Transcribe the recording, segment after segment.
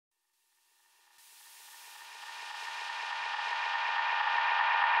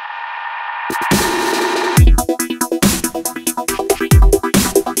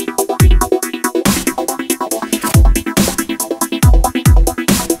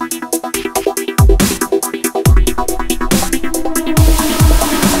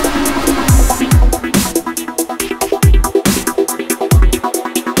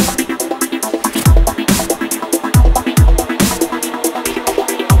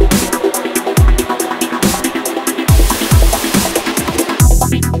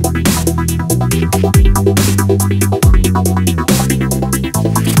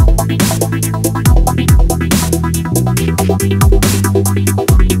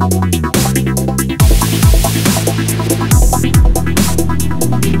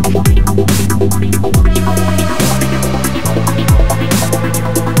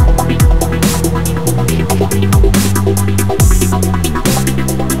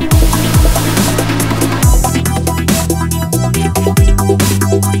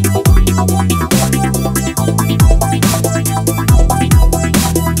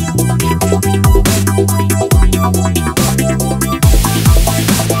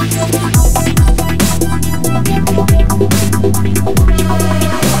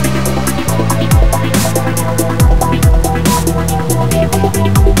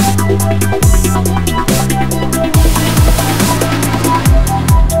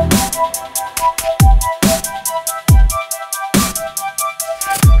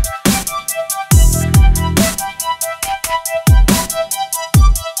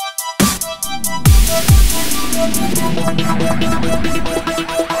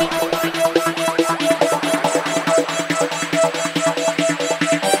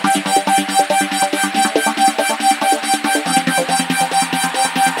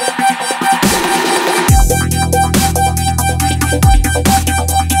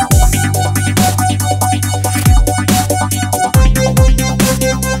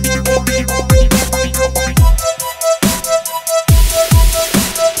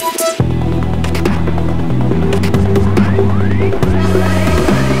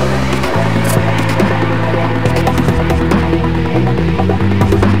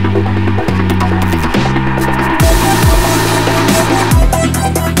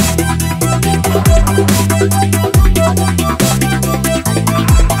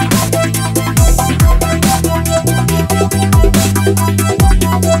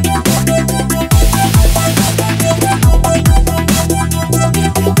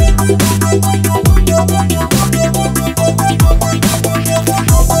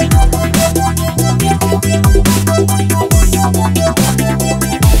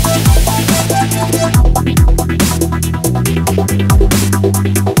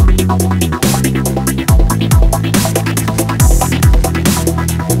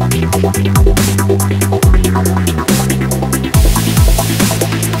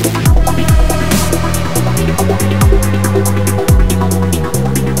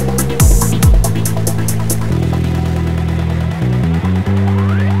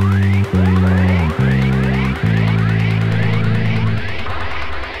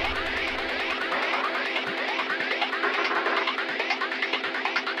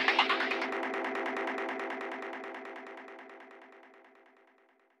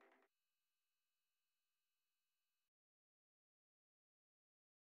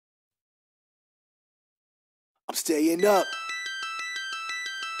I'm staying up,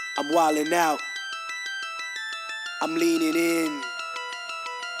 I'm wildin' out, I'm leaning in,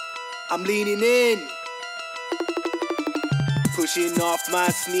 I'm leaning in. Pushing off my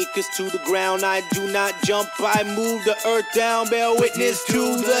sneakers to the ground, I do not jump, I move the earth down. Bear witness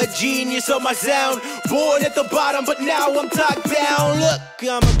to the genius of my sound. Born at the bottom, but now I'm top down. Look,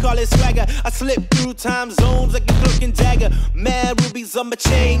 I'ma call it swagger. I slip through time zones like a cloak and dagger. Mad rubies on my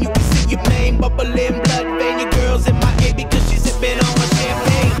chain, you can see your name bubbling, blood vein. Your girl's in my ear because she's sipping on my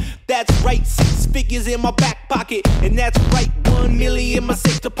champagne. That's right, 6 figures in my back pocket, and that's right, 1 million in my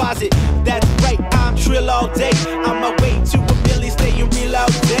safe deposit. That's right, I'm trill all day, on my way to a Billy, staying real all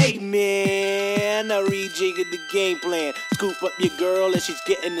day, man. I rejiggered the game plan, scoop up your girl and she's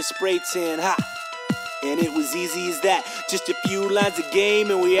getting the spray tan, ha. And it was easy as that, just a few lines of game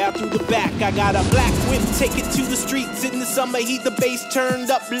and we out through the back. I got a black whip, take it to the streets in the summer heat. The bass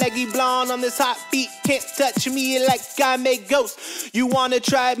turned up, leggy blonde on this hot beat. Can't touch me like I make ghosts. You wanna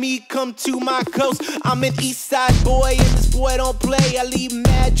try me, come to my coast. I'm an east side boy and this boy don't play. I leave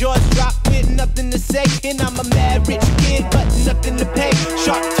mad jaws drop with nothing to say. And I'm a mad rich kid but nothing to pay.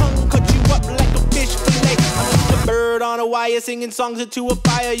 Sharp tongue cut you up like a fish fillet. I'm just a bird on a wire singing songs into a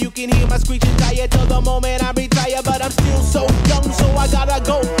fire. You can hear my screeching tire till the moment I retire, but I'm still so young, so I gotta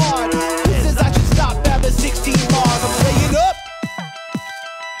go hard. This is I should stop having 16 bars. I'm staying up,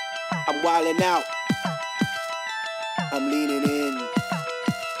 I'm wildin' out, I'm leaning in,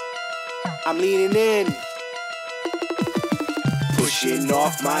 I'm leaning in. Pushing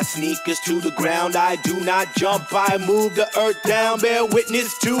off my sneakers to the ground, I do not jump, I move the earth down. Bear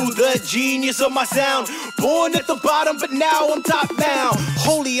witness to the genius of my sound. Born at the bottom, but now I'm top bound.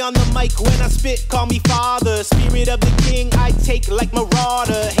 Holy on the mic when I spit, call me father. Spirit of the king, I take like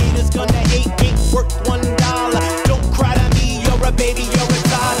marauder. Haters gonna hate, ain't worth $1. Don't cry to me, you're a baby, you're a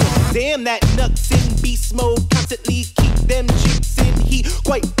toddler. Damn, that nuts in beast mode, constantly keep them chicks in heat.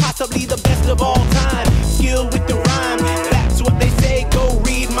 Quite possibly the best of all time. Skill with the rhyme, that's what they say, go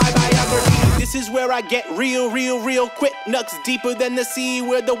read my biography. This is where I get real quick. Nuts deeper than the sea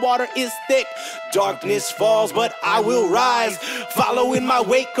where the water is thick. Darkness falls but I will rise. Follow in my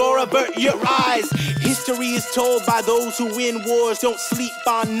wake or avert your eyes. History is told by those who win wars. Don't sleep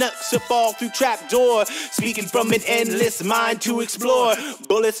on nuts or fall through trapdoor. Speaking from an endless mind to explore.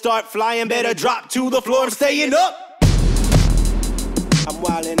 Bullets start flying, better drop to the floor. I'm staying up, I'm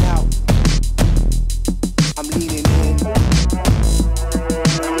wildin' out, I'm leaning in,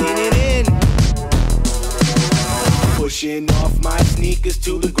 I'm leaning in. Pushing off my sneakers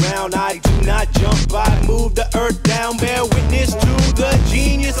to the ground, I do not jump, I move the earth down. Bear witness to the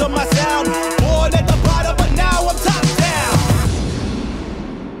genius of my sound.